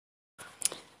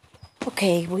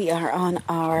Okay, we are on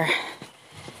our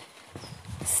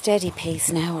steady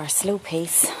pace now, our slow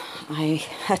pace. I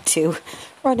had to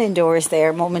run indoors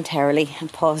there momentarily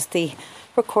and pause the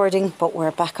recording, but we're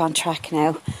back on track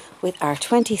now with our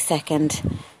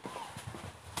 20-second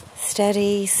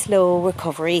steady, slow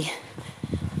recovery.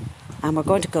 And we're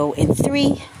going to go in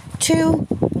 3, 2,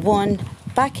 1,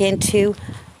 back into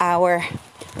our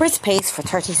brisk pace for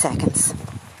 30 seconds.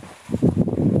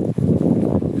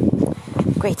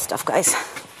 Great stuff, guys.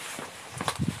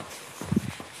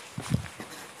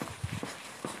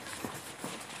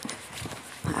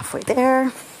 Halfway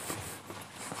there.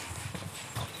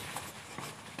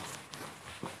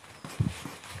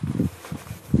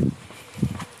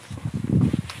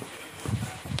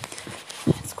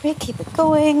 That's great. Keep it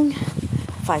going.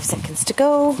 5 seconds to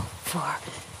go. 4,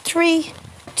 3,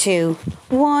 2,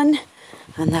 1.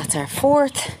 And that's our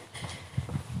fourth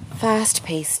fast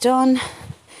pace done.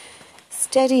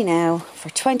 Steady now for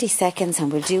 20 seconds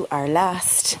and we'll do our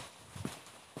last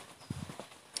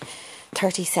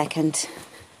 30-second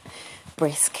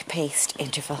brisk paced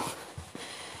interval.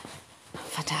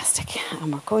 Fantastic.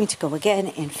 And we're going to go again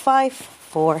in 5,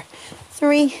 4,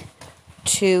 3,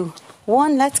 2,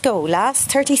 1. Let's go.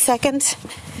 Last 30 seconds.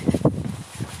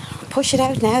 Push it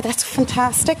out now. That's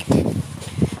fantastic.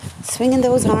 Swinging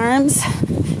those arms.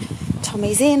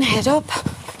 Tummy's in, head up.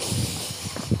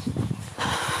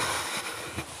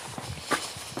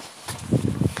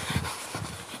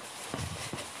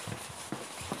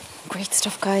 Great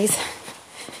stuff, guys.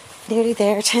 Nearly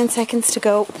there. 10 seconds to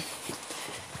go.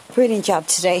 Brilliant job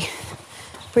today.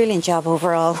 Brilliant job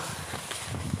overall.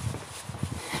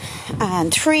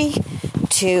 And 3,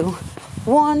 2,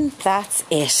 1. That's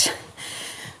it.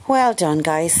 Well done,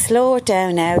 guys. Slow it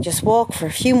down now. Just walk for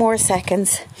a few more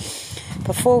seconds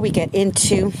before we get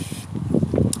into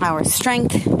our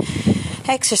strength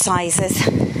exercises,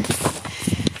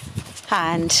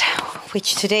 and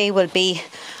which today will be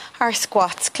our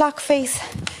squats, clock face,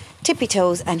 tippy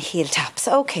toes and heel taps.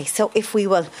 Okay, so if we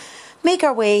will make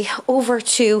our way over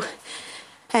to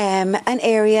an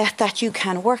area that you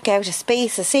can work out, a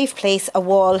space, a safe place, a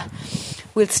wall,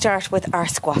 we'll start with our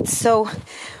squats. So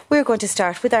we're going to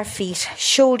start with our feet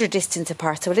shoulder distance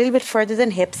apart, so a little bit further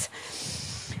than hips.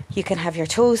 You can have your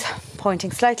toes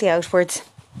pointing slightly outwards.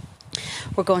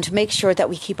 We're going to make sure that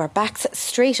we keep our backs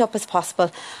straight up as possible,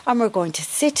 and we're going to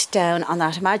sit down on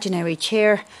that imaginary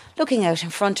chair looking out in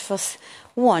front of us.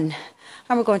 1,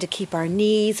 and we're going to keep our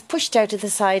knees pushed out to the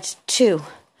side. 2,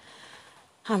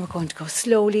 and we're going to go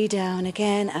slowly down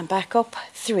again and back up.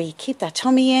 3, keep that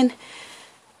tummy in.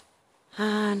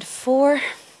 And 4,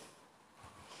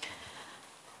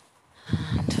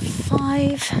 and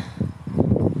 5,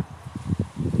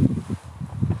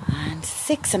 and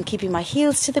 6. I'm keeping my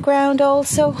heels to the ground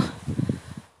also.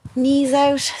 Knees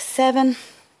out. 7,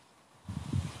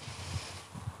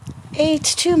 8.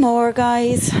 2 more,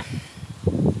 guys.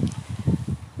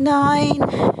 9.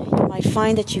 You might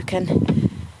find that you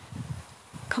can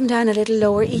come down a little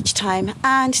lower each time.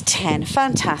 And 10.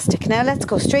 Fantastic. Now let's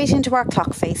go straight into our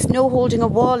clock face. No holding a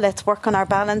wall. Let's work on our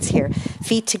balance here.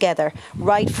 Feet together.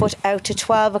 Right foot out to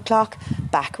 12 o'clock.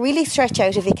 Back. Really stretch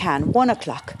out if you can. 1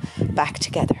 o'clock. Back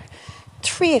together.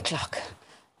 3 o'clock.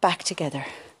 Back together.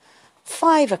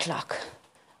 5 o'clock.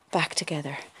 Back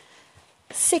together.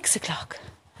 6 o'clock.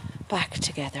 Back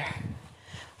together.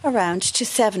 Around to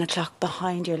 7 o'clock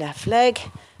behind your left leg.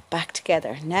 Back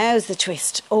together. Now's the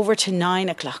twist. Over to 9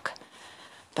 o'clock.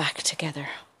 Back together.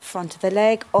 Front of the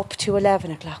leg up to 11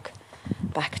 o'clock.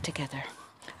 Back together.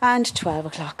 And 12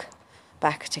 o'clock.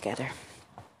 Back together.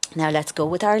 Now let's go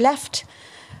with our left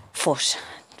foot.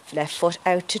 Left foot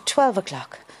out to 12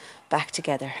 o'clock. Back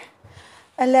together.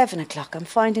 11 o'clock. I'm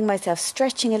finding myself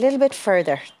stretching a little bit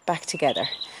further. Back together.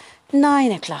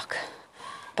 9 o'clock.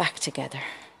 Back together.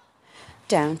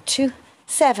 Down to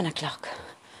 7 o'clock.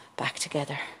 Back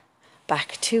together.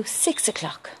 Back to 6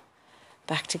 o'clock.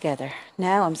 Back together.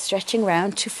 Now I'm stretching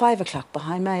round to 5 o'clock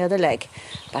behind my other leg.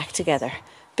 Back together.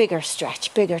 Bigger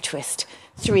stretch, bigger twist.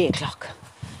 3 o'clock.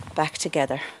 Back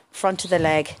together. Front of the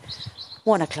leg.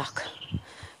 1 o'clock.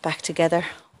 Back together.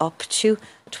 Up to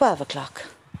 12 o'clock.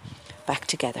 Back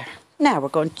together. Now we're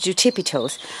going to do tippy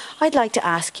toes. I'd like to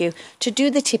ask you to do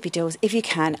the tippy toes if you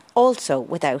can, also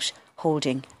without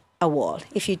holding a wall.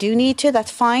 If you do need to,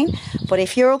 that's fine. But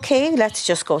if you're okay, let's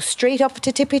just go straight up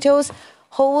to tippy toes.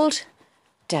 Hold,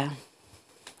 down.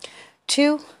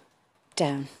 2,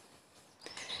 down.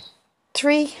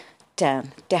 3,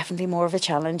 down. Definitely more of a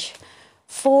challenge.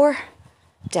 4,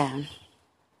 down.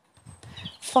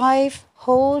 5,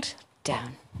 hold,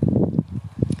 down.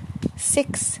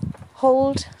 6,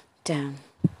 hold, down.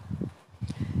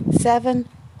 7,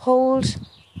 hold,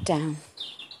 down.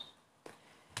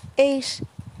 8,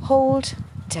 hold,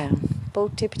 down.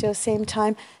 Both tippy toes same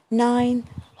time. 9,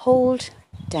 hold,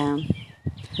 down.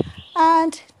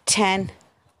 And 10,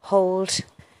 hold,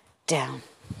 down.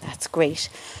 That's great.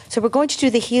 So we're going to do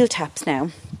the heel taps now,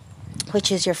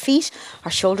 which is your feet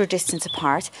are shoulder distance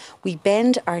apart. We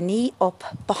bend our knee up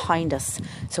behind us.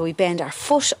 So we bend our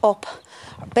foot up,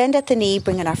 bend at the knee,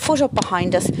 bringing our foot up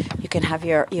behind us. You can have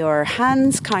your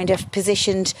hands kind of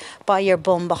positioned by your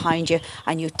bum behind you,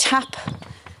 and you tap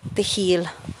the heel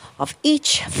of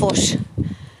each foot.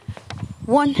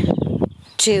 1,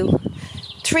 2,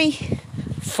 3,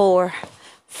 4,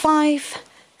 5,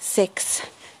 6,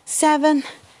 7,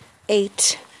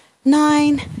 8,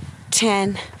 9,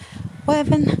 10,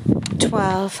 11,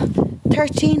 12,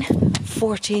 13,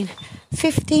 14,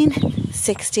 15,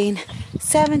 16,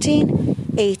 17,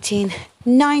 18,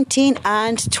 19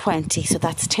 and 20. So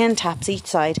that's 10 taps each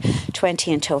side,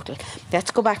 20 in total.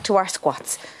 Let's go back to our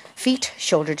squats. Feet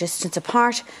shoulder distance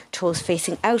apart, toes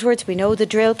facing outwards. We know the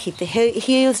drill. Keep the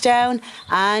heels down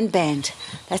and bend.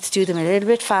 Let's do them a little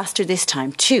bit faster this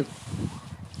time. 2,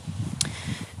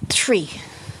 3,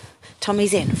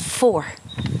 tummies in. 4,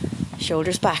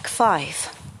 shoulders back.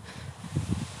 5,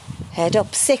 head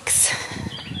up. 6,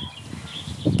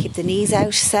 keep the knees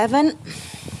out. 7,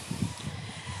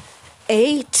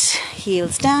 8,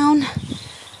 heels down.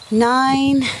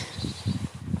 9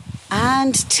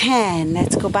 and 10.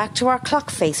 Let's go back to our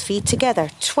clock face. Feet together.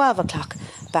 12 o'clock,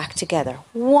 back together.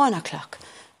 1 o'clock,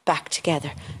 back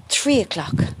together. 3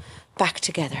 o'clock, back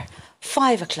together.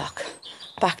 5 o'clock,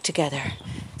 back together.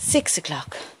 6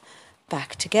 o'clock,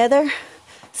 back together.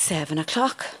 7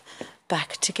 o'clock,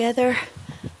 back together.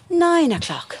 9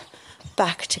 o'clock,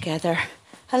 back together.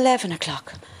 11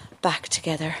 o'clock, back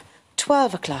together.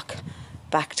 12 o'clock,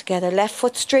 back together. Left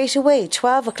foot straight away.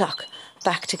 12 o'clock,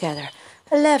 back together.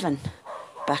 11,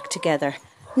 back together.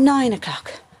 9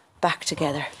 o'clock, back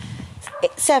together.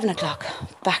 7 o'clock,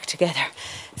 back together.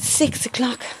 6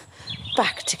 o'clock,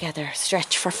 back together.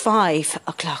 Stretch for 5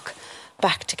 o'clock,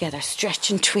 back together. Stretch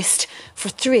and twist for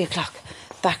 3 o'clock,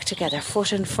 back together.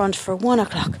 Foot in front for 1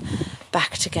 o'clock,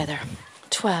 back together.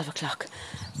 12 o'clock,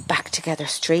 back together.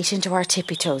 Straight into our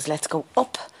tippy toes. Let's go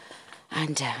up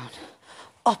and down,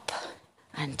 up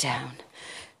and down.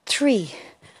 3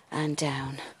 and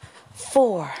down.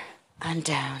 4 and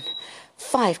down.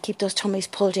 5, keep those tummies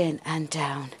pulled in and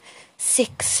down.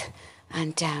 6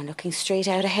 and down, looking straight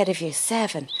out ahead of you.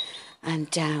 7 and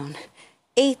down.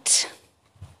 8,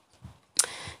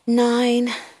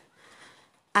 9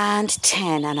 and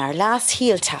 10. And our last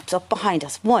heel taps up behind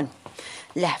us. 1,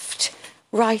 left,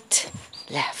 right,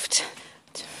 left.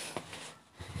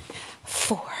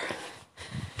 4,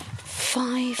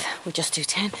 5, we'll just do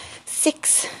 10.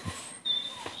 6,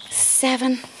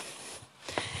 7,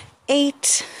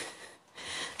 8,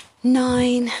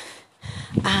 9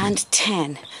 and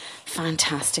 10.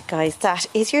 Fantastic, guys. That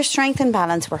is your strength and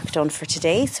balance work done for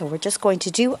today. So we're just going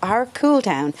to do our cool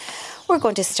down. We're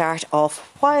going to start off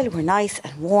while we're nice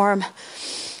and warm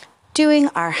doing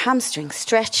our hamstring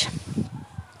stretch.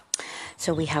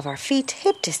 So we have our feet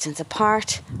hip distance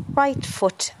apart, right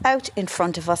foot out in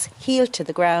front of us, heel to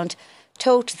the ground,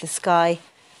 toe to the sky,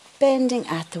 bending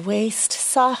at the waist,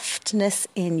 softness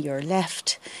in your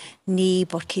left knee,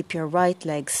 but keep your right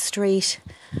leg straight.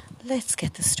 Let's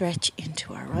get the stretch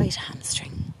into our right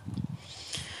hamstring.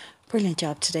 Brilliant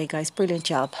job today, guys. Brilliant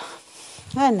job.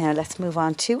 And now let's move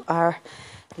on to our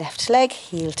left leg,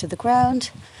 heel to the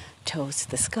ground, toes to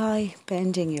the sky,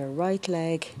 bending your right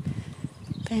leg,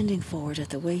 bending forward at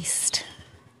the waist.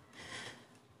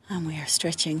 And we are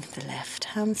stretching the left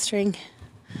hamstring.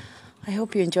 I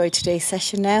hope you enjoyed today's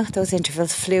session now. Those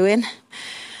intervals flew in.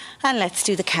 And let's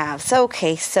do the calves.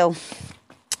 Okay, so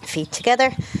feet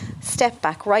together, step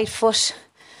back right foot,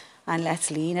 and let's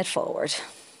lean it forward.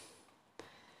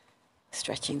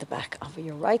 Stretching the back of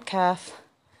your right calf,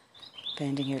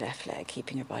 bending your left leg,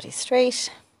 keeping your body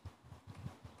straight.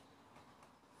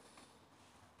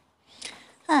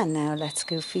 And now let's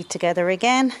go feet together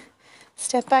again.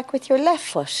 Step back with your left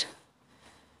foot,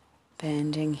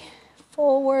 bending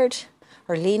forward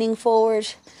or leaning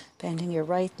forward, bending your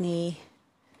right knee,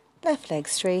 left leg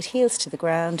straight, heels to the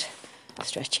ground,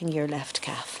 stretching your left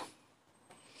calf.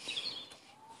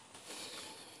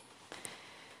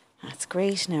 That's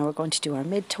great. Now we're going to do our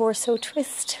mid-torso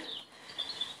twist.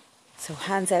 So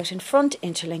hands out in front,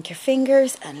 interlink your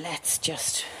fingers, and let's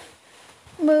just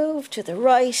move to the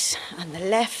right and the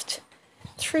left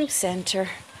through centre,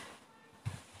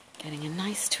 getting a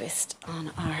nice twist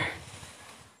on our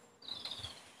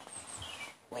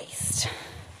waist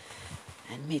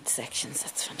and midsections.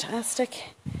 That's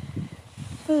fantastic.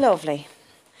 Lovely.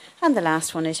 And the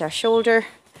last one is our shoulder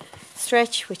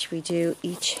stretch, which we do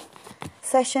each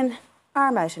session.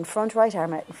 Arm out in front, right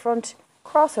arm out in front,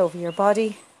 cross over your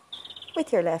body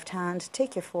with your left hand,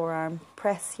 take your forearm,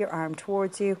 press your arm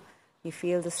towards you. You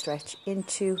feel the stretch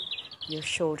into your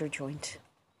shoulder joint.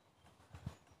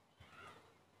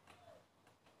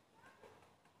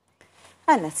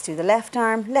 And let's do the left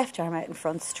arm out in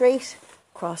front straight,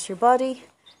 cross your body,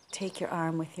 take your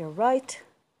arm with your right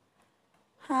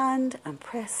hand and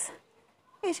press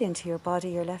it into your body,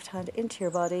 your left hand into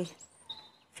your body,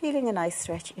 feeling a nice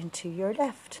stretch into your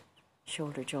left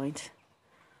shoulder joint.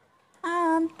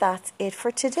 And that's it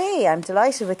for today. I'm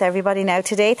delighted with everybody now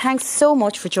today. Thanks so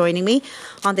much for joining me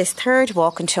on this third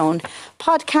Walk and Tone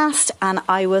podcast, and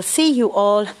I will see you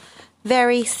all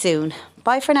very soon.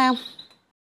 Bye for now.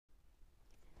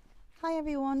 Hi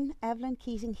everyone, Evelyn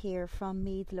Keating here from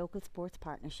Meath Local Sports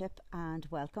Partnership, and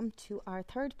welcome to our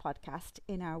third podcast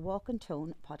in our Walk and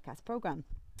Tone podcast programme.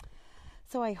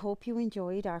 So I hope you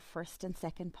enjoyed our first and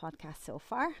second podcast so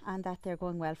far and that they're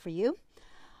going well for you.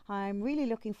 I'm really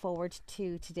looking forward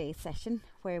to today's session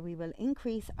where we will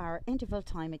increase our interval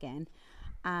time again,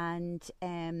 and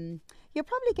you're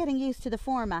probably getting used to the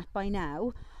format by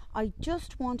now. I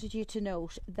just wanted you to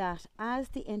note that as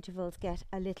the intervals get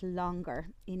a little longer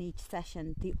in each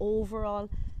session, the overall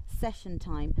session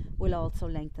time will also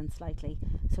lengthen slightly.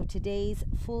 So today's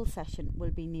full session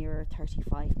will be nearer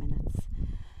 35 minutes.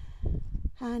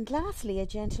 And lastly, a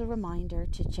gentle reminder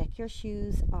to check your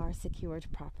shoes are secured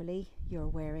properly. You're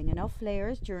wearing enough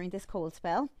layers during this cold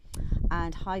spell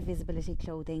and high visibility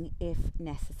clothing if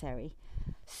necessary.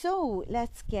 So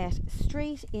let's get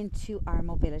straight into our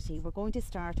mobility. We're going to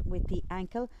start with the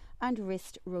ankle and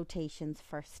wrist rotations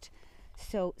first.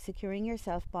 So securing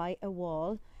yourself by a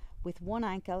wall with one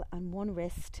ankle and one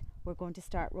wrist, we're going to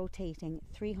start rotating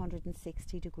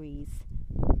 360 degrees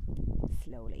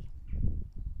slowly.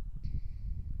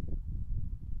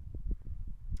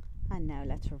 And now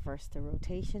let's reverse the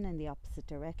rotation in the opposite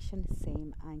direction.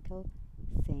 Same ankle,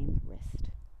 same wrist.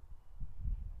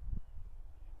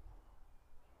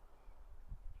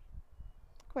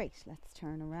 Great, let's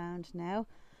turn around now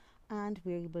and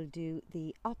we will do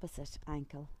the opposite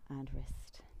ankle and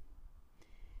wrist.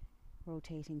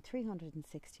 Rotating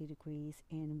 360 degrees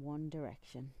in one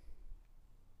direction.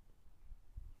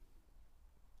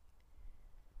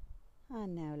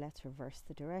 And now let's reverse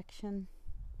the direction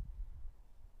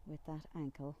with that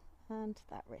ankle and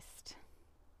that wrist.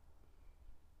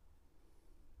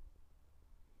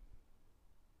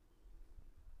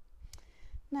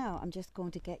 Now I'm just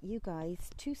going to get you guys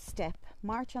to step,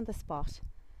 march on the spot,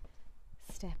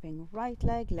 stepping right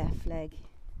leg, left leg,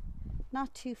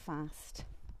 not too fast.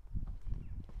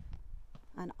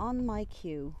 And on my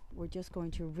cue, we're just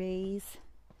going to raise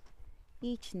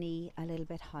each knee a little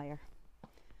bit higher.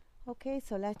 Okay,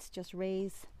 so let's just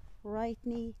raise right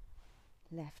knee,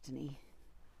 left knee,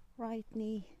 right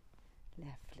knee,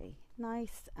 left knee.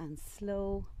 Nice and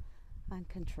slow and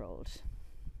controlled.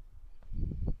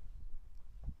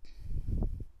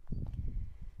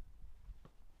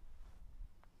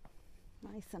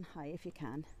 Nice and high if you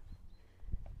can.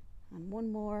 And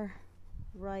one more,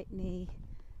 right knee,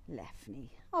 left knee.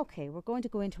 Okay, we're going to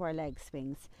go into our leg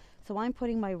swings. So I'm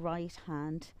putting my right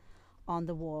hand on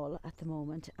the wall at the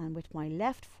moment, and with my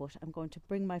left foot I'm going to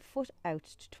bring my foot out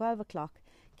to 12 o'clock,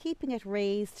 keeping it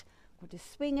raised. I'm going to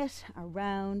swing it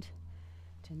around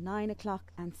to 9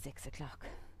 o'clock and 6 o'clock,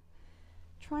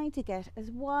 trying to get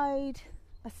as wide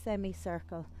a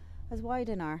semicircle, as wide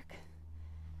an arc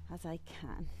as I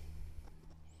can,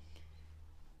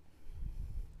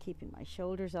 keeping my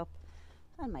shoulders up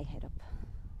and my head up,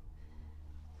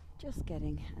 just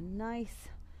getting a nice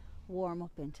warm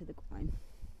up into the groin.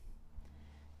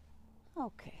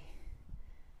 Okay,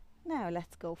 now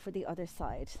let's go for the other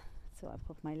side. So I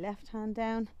put my left hand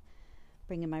down,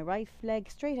 bringing my right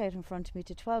leg straight out in front of me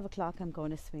to 12 o'clock. I'm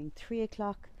going to swing 3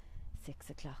 o'clock, 6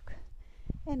 o'clock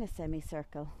in a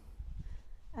semicircle,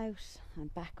 out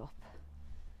and back up.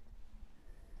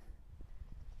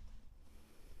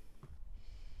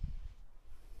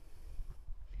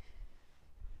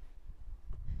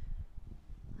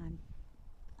 And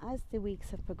as the weeks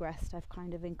have progressed, I've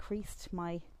kind of increased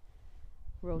my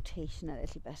rotation a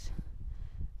little bit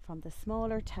from the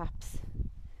smaller taps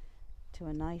to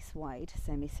a nice wide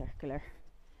semicircular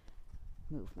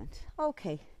movement.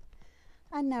 Okay,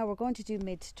 and now we're going to do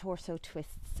mid-torso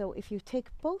twists. So if you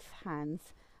take both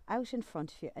hands out in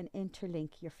front of you and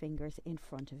interlink your fingers in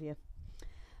front of you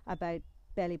about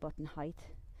belly button height,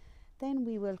 then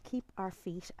we will keep our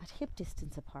feet at hip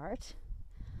distance apart,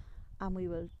 and we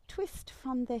will twist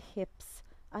from the hips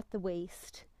at the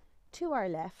waist to our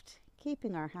left,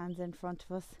 keeping our hands in front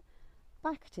of us,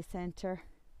 back to centre,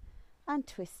 and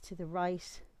twist to the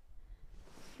right,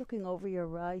 looking over your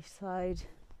right side,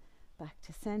 back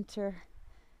to centre,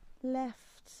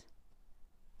 left,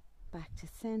 back to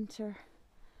centre,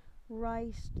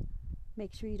 right.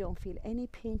 Make sure you don't feel any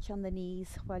pinch on the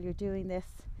knees while you're doing this.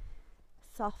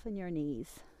 Soften your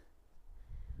knees.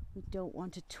 We don't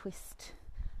want to twist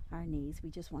our knees. We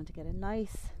just want to get a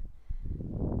nice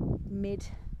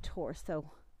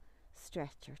mid-torso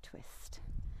stretch or twist.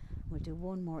 We'll do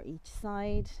one more each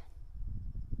side.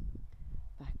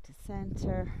 Back to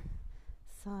centre,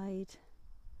 side.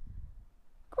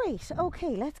 Great.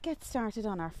 Okay, let's get started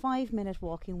on our 5-minute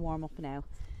walking warm-up now.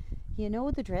 You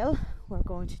know the drill. We're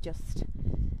going to just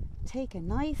take a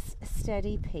nice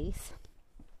steady pace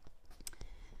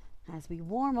as we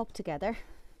warm up together.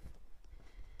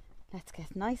 Let's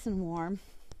get nice and warm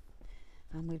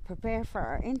and we'll prepare for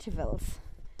our intervals.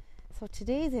 So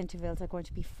today's intervals are going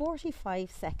to be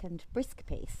 45-second brisk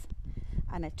pace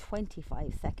and a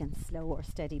 25-second slow or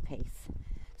steady pace.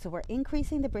 So we're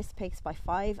increasing the brisk pace by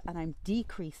 5 and I'm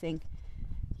decreasing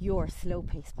your slow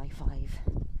pace by 5.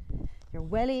 You're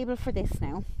well able for this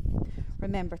now.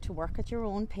 Remember to work at your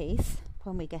own pace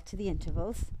when we get to the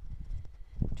intervals.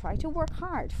 Try to work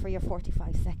hard for your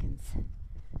 45 seconds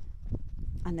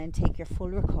and then take your full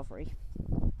recovery.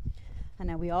 And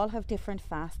now we all have different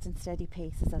fast and steady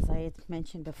paces, as I had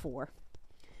mentioned before.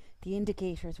 The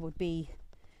indicators would be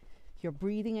your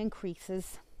breathing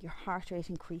increases, your heart rate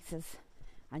increases,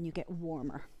 and you get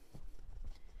warmer.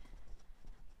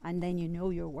 And then you know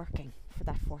you're working for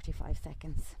that 45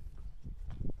 seconds.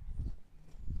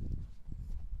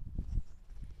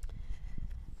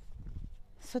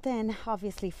 So then,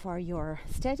 obviously, for your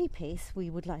steady pace, we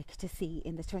would like to see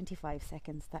in the 25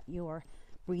 seconds that your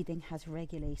breathing has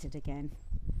regulated again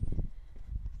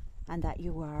and that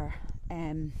you are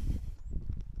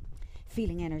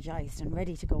feeling energized and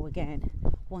ready to go again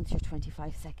once your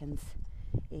 25 seconds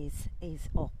is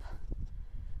up.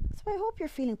 So I hope you're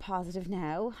feeling positive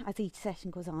now as each session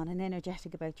goes on and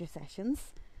energetic about your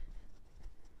sessions.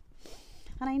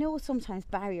 And I know sometimes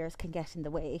barriers can get in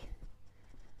the way.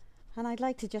 And I'd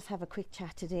like to just have a quick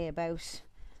chat today about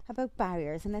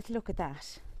barriers, and let's look at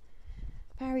that.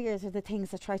 Barriers are the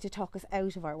things that try to talk us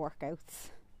out of our workouts,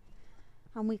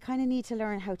 and we kind of need to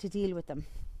learn how to deal with them.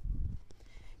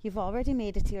 You've already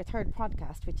made it to your 3rd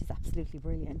podcast, which is absolutely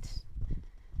brilliant.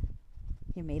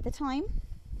 You made the time,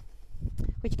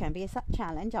 which can be a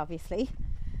challenge, obviously.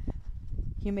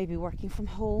 You may be working from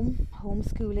home,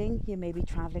 homeschooling. You may be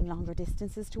travelling longer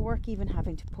distances to work, even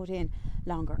having to put in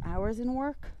longer hours in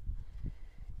work.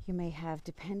 You may have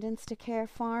dependents to care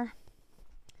for,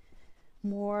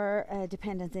 more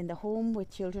dependents in the home with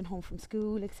children home from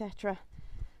school, etc.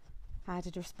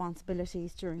 Added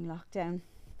responsibilities during lockdown.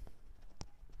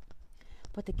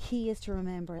 But the key is to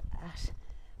remember at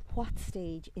what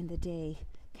stage in the day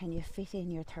can you fit in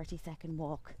your 30-second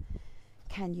walk?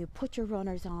 Can you put your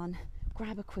runners on,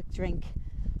 grab a quick drink,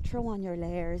 throw on your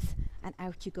layers, and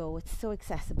out you go? It's so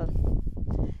accessible.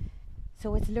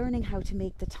 So it's learning how to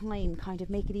make the time, kind of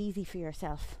make it easy for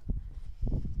yourself.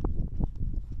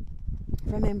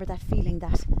 Remember that feeling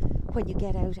that when you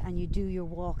get out and you do your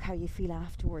walk, how you feel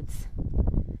afterwards.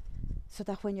 So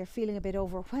that when you're feeling a bit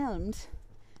overwhelmed,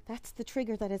 that's the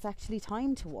trigger that it's actually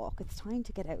time to walk. It's time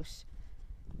to get out.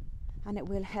 And it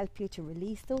will help you to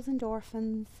release those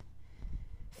endorphins,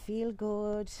 feel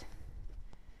good.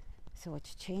 So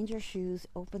it's change your shoes,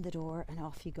 open the door, and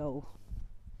off you go.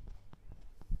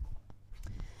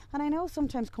 And I know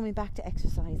sometimes coming back to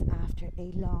exercise after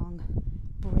a long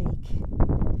break,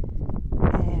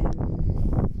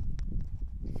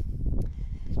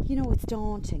 it's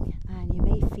daunting, and you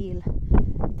may feel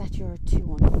that you're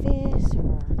too unfit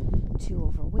or too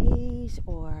overweight,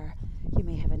 or you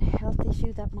may have a health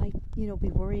issue that might, be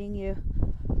worrying you.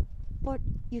 But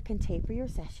you can taper your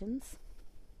sessions,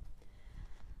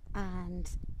 and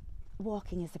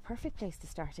walking is the perfect place to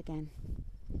start again.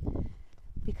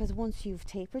 Because once you've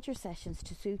tapered your sessions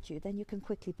to suit you, then you can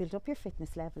quickly build up your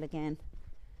fitness level again.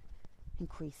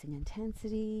 Increasing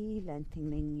intensity,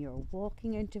 lengthening your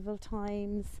walking interval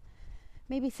times.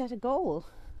 Maybe set a goal.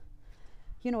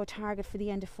 A target for the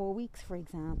end of 4 weeks, for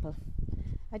example.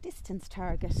 A distance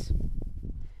target.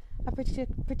 A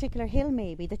particular hill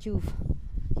maybe that you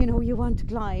want to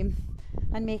climb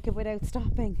and make it without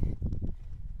stopping.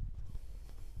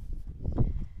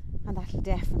 And that'll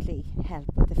definitely help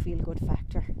with the feel-good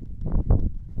factor.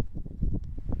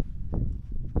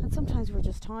 And sometimes we're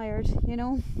just tired,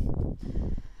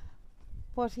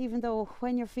 But even though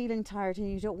when you're feeling tired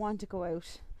and you don't want to go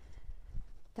out,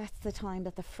 that's the time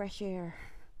that the fresh air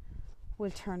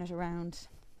will turn it around.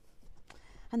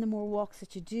 And the more walks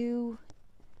that you do,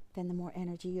 then the more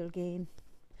energy you'll gain.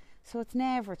 So it's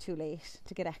never too late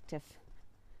to get active.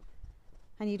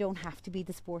 And you don't have to be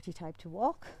the sporty type to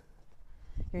walk.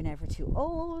 You're never too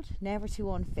old, never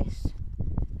too unfit.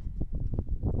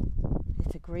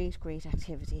 It's a great, great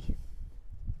activity.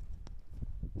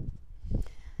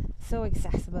 So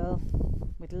accessible,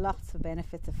 with lots of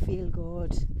benefits of feel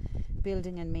good,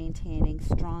 building and maintaining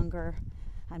stronger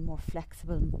and more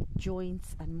flexible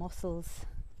joints and muscles.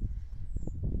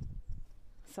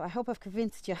 So I hope I've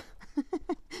convinced you.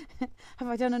 Have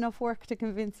I done enough work to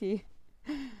convince you?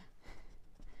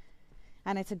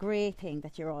 And it's a great thing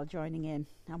that you're all joining in.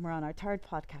 And we're on our 3rd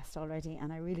podcast already,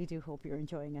 and I really do hope you're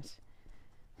enjoying it.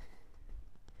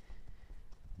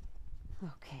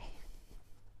 Okay.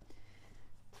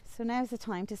 So now's the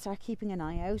time to start keeping an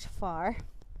eye out for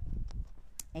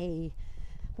a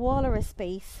wall or a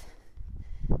space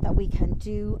that we can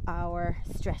do our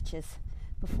stretches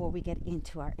before we get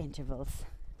into our intervals.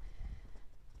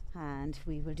 And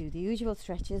we will do the usual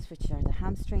stretches, which are the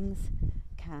hamstrings,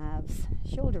 calves,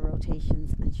 shoulder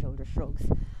rotations and shoulder shrugs.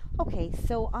 Okay,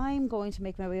 so I'm going to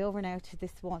make my way over now to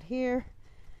this wall here.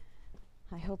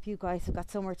 I hope you guys have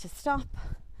got somewhere to stop.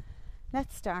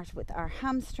 Let's start with our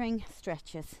hamstring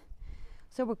stretches.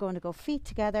 So we're going to go feet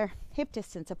together, hip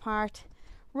distance apart,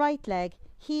 right leg,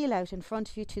 heel out in front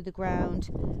of you to the ground,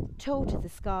 toe to the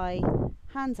sky,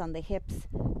 hands on the hips,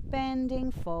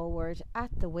 bending forward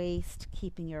at the waist,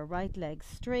 keeping your right leg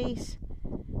straight,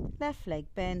 left leg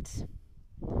bent.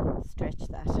 Stretch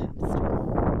that hamstring.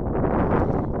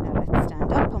 Now let's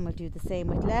stand up and we'll do the same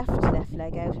with left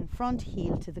leg out in front,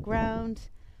 heel to the ground,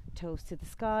 toes to the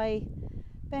sky,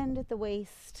 bend at the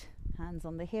waist, hands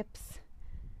on the hips,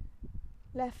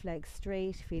 left leg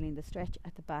straight, feeling the stretch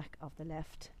at the back of the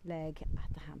left leg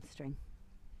at the hamstring.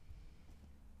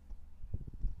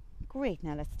 Great,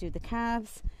 now let's do the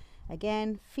calves.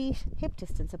 Again, feet hip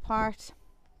distance apart.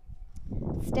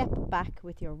 Step back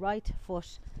with your right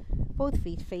foot, both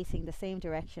feet facing the same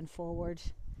direction forward,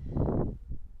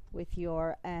 with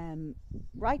your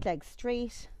right leg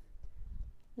straight,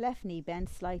 left knee bent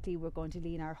slightly. We're going to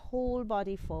lean our whole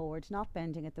body forward, not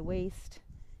bending at the waist,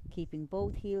 keeping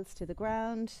both heels to the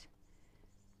ground.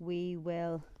 We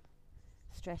will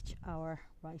stretch our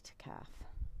right calf.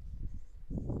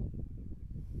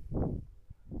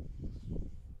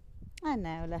 And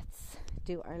now let's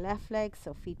do our left leg,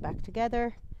 so feet back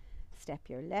together. Step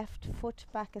your left foot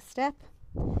back a step,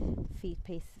 feet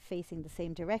facing the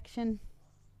same direction.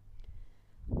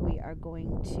 We are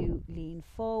going to lean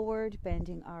forward,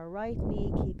 bending our right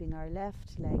knee, keeping our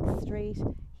left leg straight,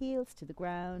 heels to the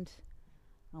ground,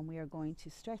 and we are going to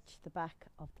stretch the back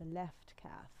of the left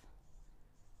calf.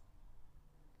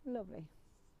 Lovely.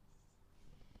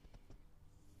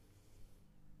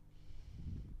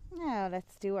 Now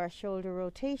let's do our shoulder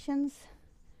rotations.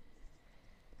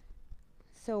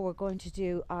 So we're going to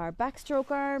do our backstroke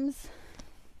arms.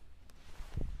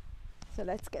 So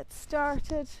let's get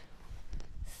started.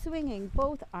 Swinging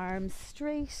both arms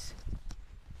straight,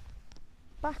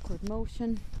 backward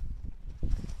motion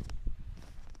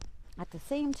at the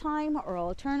same time, or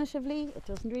alternatively, it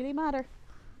doesn't really matter.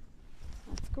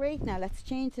 That's great. Now let's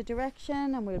change the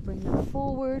direction and we'll bring them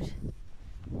forward,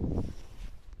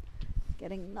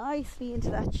 getting nicely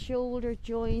into that shoulder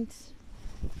joint.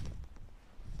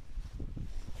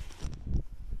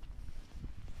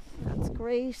 That's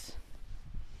great.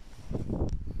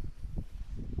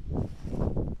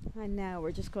 And now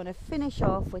we're just going to finish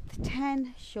off with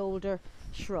 10 shoulder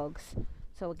shrugs.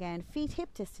 So again, feet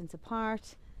hip distance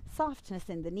apart, softness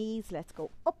in the knees. Let's go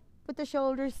up with the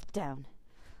shoulders, down,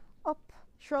 up,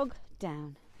 shrug,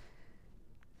 down.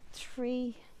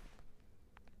 3,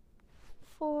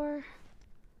 4,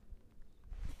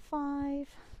 5,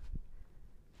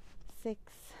 6,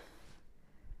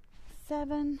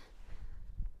 7,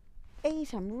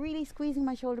 8. I'm really squeezing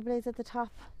my shoulder blades at the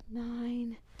top.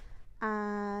 9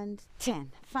 and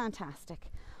 10.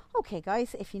 Fantastic. Okay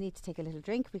guys, if you need to take a little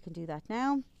drink, we can do that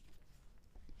now.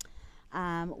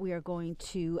 We are going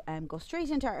to go straight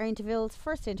into our intervals.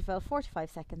 First interval, 45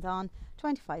 seconds on,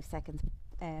 25 seconds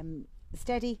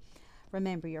steady.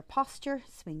 Remember your posture,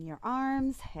 swing your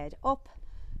arms, head up,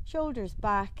 shoulders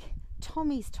back,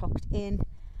 tummies tucked in,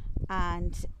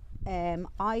 and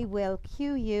I will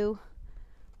cue you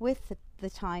with the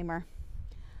timer,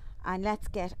 and let's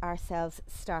get ourselves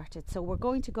started. So we're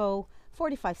going to go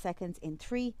 45 seconds in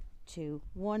 3, 2,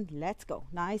 1. Let's go.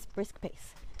 Nice brisk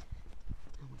pace.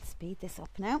 And we'll speed this up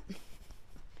now,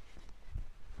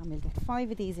 and we'll get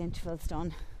 5 of these intervals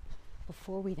done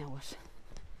before we know it.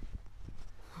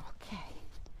 Okay,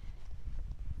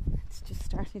 let's It's just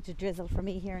starting to drizzle for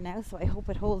me here now, so I hope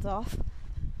it holds off.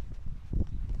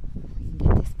 We can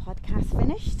get this podcast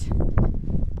finished.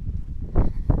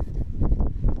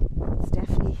 It's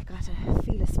definitely got a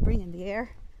feel of spring in the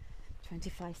air.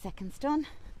 25 seconds done.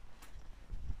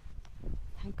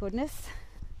 Thank goodness.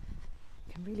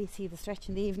 You can really see the stretch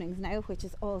in the evenings now, which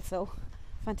is also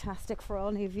fantastic for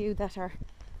all of you that are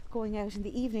going out in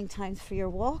the evening times for your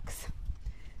walks.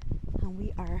 And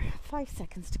we are 5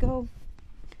 seconds to go.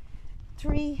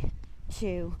 3,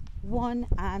 2, 1,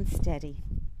 and steady.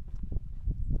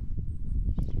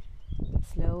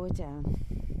 Slow it down.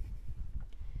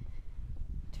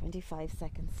 25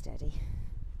 seconds steady.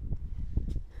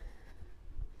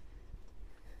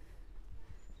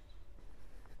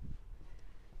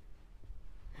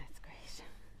 That's great.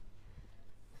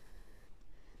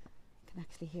 I can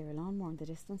actually hear a lawnmower in the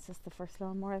distance. That's the first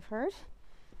lawnmower I've heard.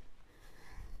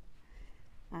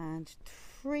 And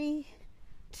 3,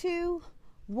 2,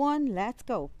 1, let's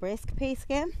go. Brisk pace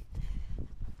again.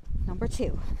 Number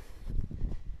 2.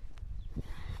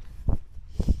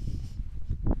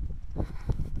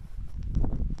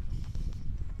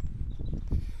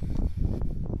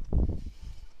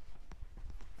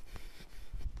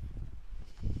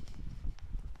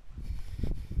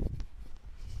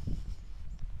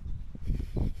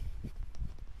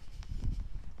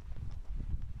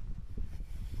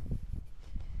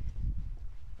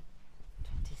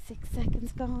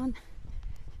 Seconds gone.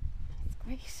 That's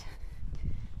great.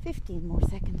 15 more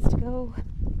seconds to go.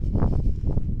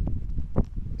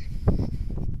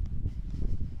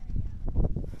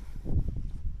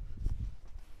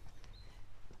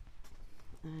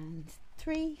 And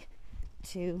 3,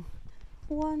 2,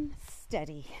 1,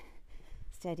 steady.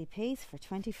 Steady pace for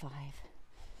 25.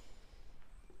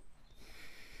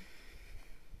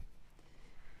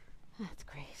 That's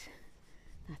great.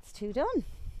 That's 2 done.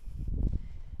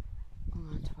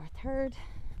 On to our third,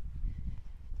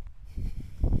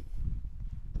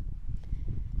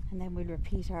 and then we'll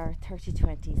repeat our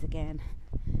 30-20s again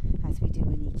as we do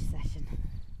in each session.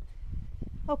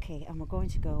 Okay, and we're going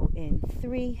to go in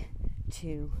 3,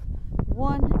 2,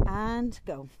 1, and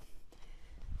go.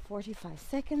 45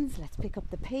 seconds. Let's pick up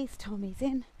the pace. Tummies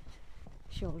in,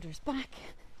 shoulders back,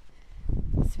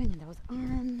 swinging those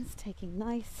arms, taking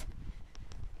nice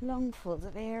lungfuls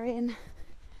of air in.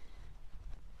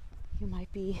 You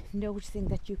might be noticing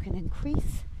that you can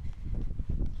increase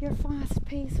your fast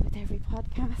pace with every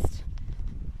podcast.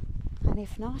 And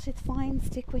if not, it's fine.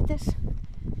 Stick with it.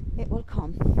 It will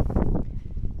come.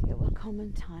 It will come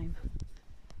in time.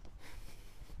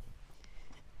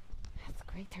 That's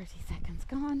great. 30 seconds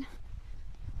gone.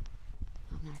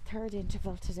 On our third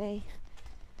interval today.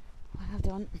 Well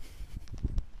done.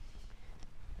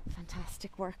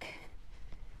 Fantastic work.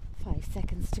 5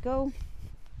 seconds to go.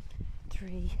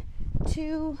 3,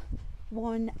 2,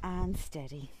 1, and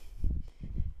steady.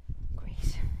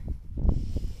 Great.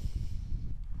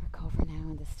 Recover now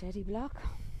in the steady block.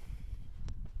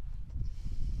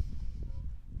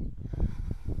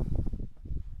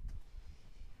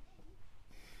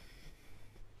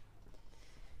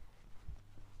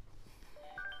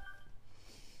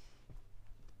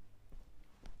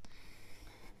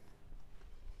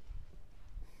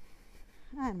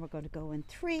 And we're going to go in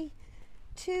 3,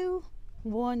 2,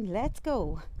 1, let's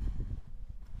go.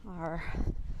 Our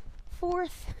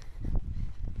fourth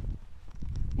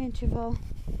interval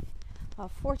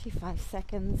of 45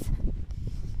 seconds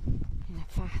in a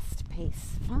fast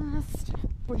pace, fast,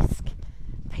 brisk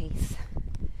pace.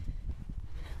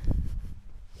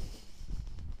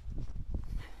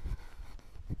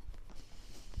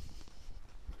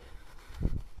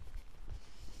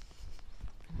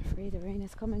 I'm afraid the rain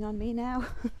is coming on me now.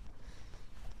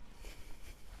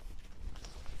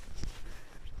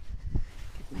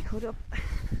 Hood up.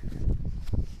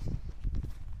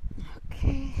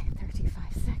 Okay,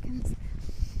 35 seconds.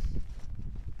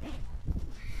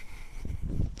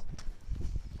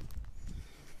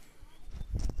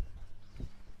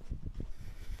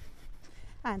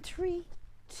 And 3,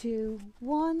 2,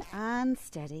 1, and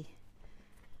steady.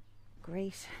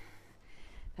 Great.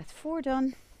 That's 4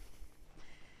 done.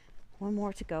 1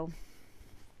 more to go.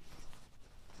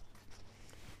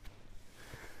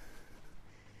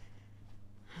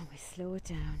 We slow it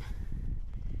down.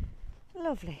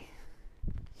 Lovely.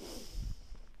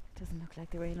 Doesn't look like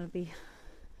the rain will be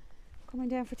coming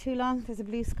down for too long. There's a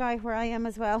blue sky where I am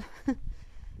as well.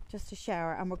 Just a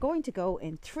shower. And we're going to go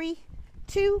in 3,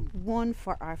 2, 1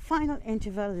 for our final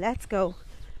interval. Let's go.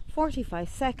 45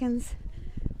 seconds.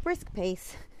 Brisk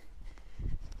pace.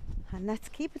 And let's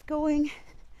keep it going.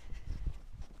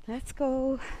 Let's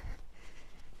go.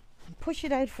 And push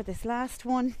it out for this last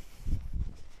one.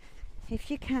 if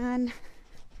you can.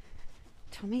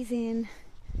 Tummy's in,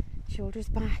 shoulders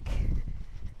back.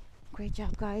 Great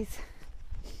job, guys.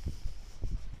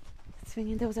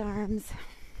 Swinging those arms.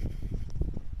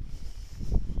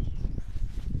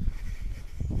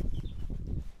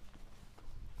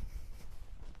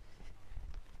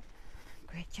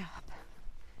 Great job.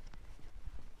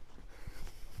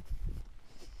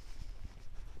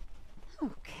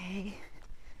 Okay.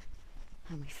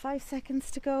 Only 5 seconds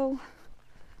to go.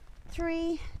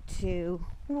 3, 2,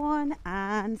 1,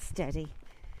 and steady.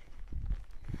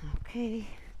 Okay.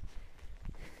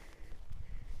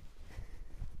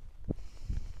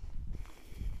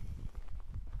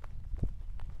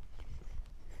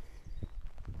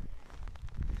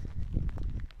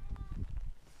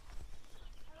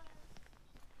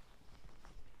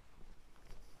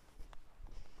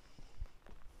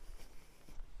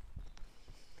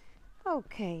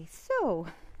 Okay, so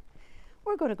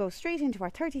we're going to go straight into our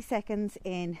 30 seconds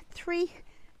in 3,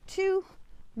 2,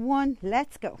 1,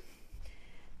 let's go.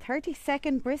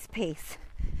 30-second brisk pace.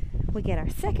 We get our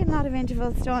second lot of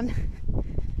intervals done.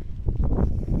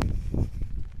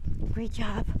 Great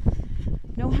job.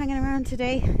 No hanging around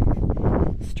today.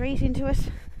 Straight into it.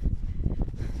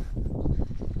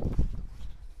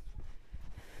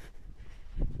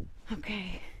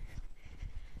 Okay.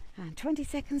 And 20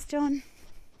 seconds done.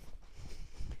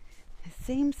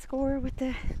 Same score with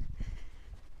the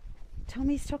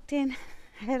tummies tucked in,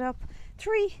 head up.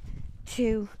 3,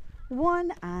 2,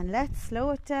 1, and let's slow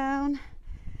it down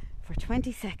for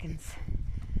 20 seconds.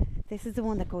 This is the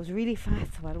one that goes really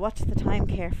fast, so I'll watch the time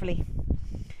carefully.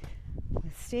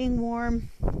 We're staying warm.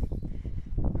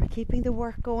 We're keeping the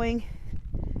work going.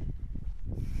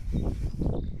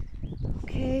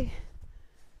 Okay,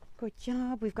 good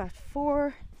job. We've got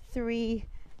 4, 3,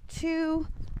 2,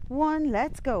 1,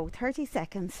 let's go. 30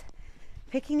 seconds.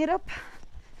 Picking it up.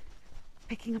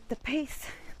 Picking up the pace.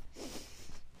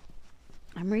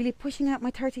 I'm really pushing out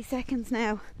my 30 seconds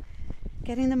now.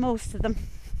 Getting the most of them.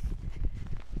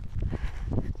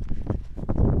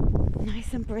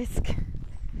 Nice and brisk.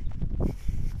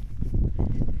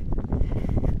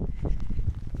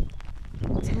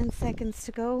 Ten seconds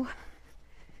to go.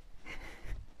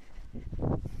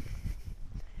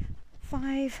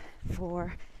 5,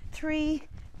 4, 3,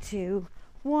 2,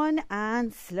 1,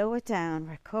 and slow it down.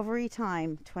 Recovery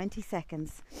time, 20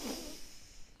 seconds.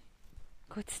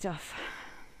 Good stuff.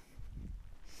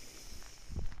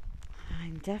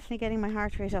 I'm definitely getting my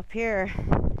heart rate up here.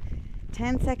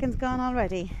 10 seconds gone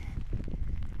already.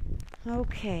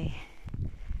 Okay.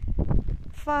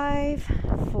 5,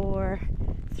 4,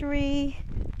 3,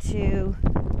 2,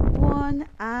 1,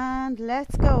 and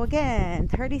let's go again.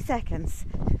 30 seconds.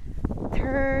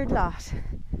 Third lot.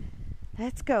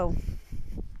 Let's go.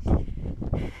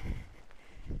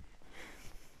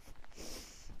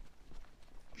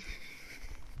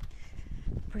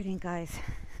 Brilliant, guys.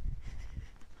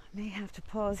 I may have to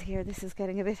pause here. This is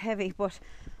getting a bit heavy, but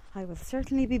I will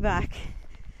certainly be back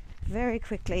very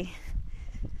quickly.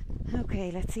 Okay,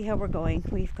 let's see how we're going.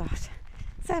 We've got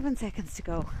 7 seconds to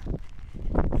go.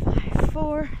 5,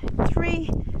 4, 3,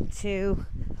 2,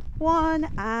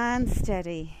 1, and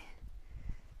steady.